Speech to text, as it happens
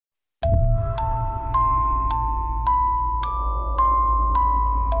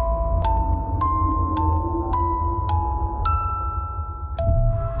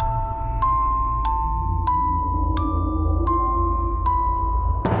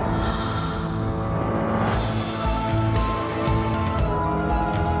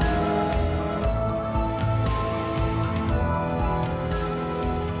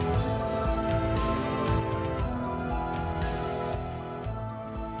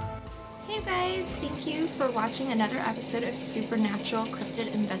you guys, thank you for watching another episode of Supernatural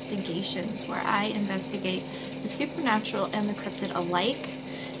Cryptid Investigations, where I investigate the supernatural and the cryptid alike.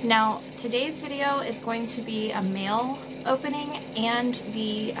 Now, today's video is going to be a mail opening and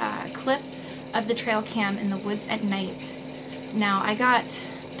the clip of the trail cam in the woods at night. Now, I got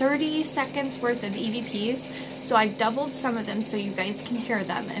 30 seconds worth of EVPs, so I've doubled some of them so you guys can hear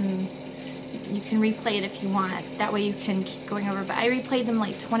them, and you can replay it if you want. That way you can keep going over. But I replayed them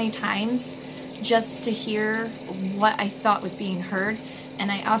like 20 times just to hear what I thought was being heard.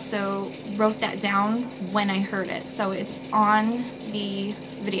 And I also wrote that down when I heard it. So it's on the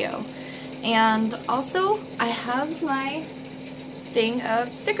video. And also I have my thing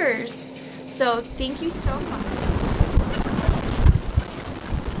of stickers. So thank you so much.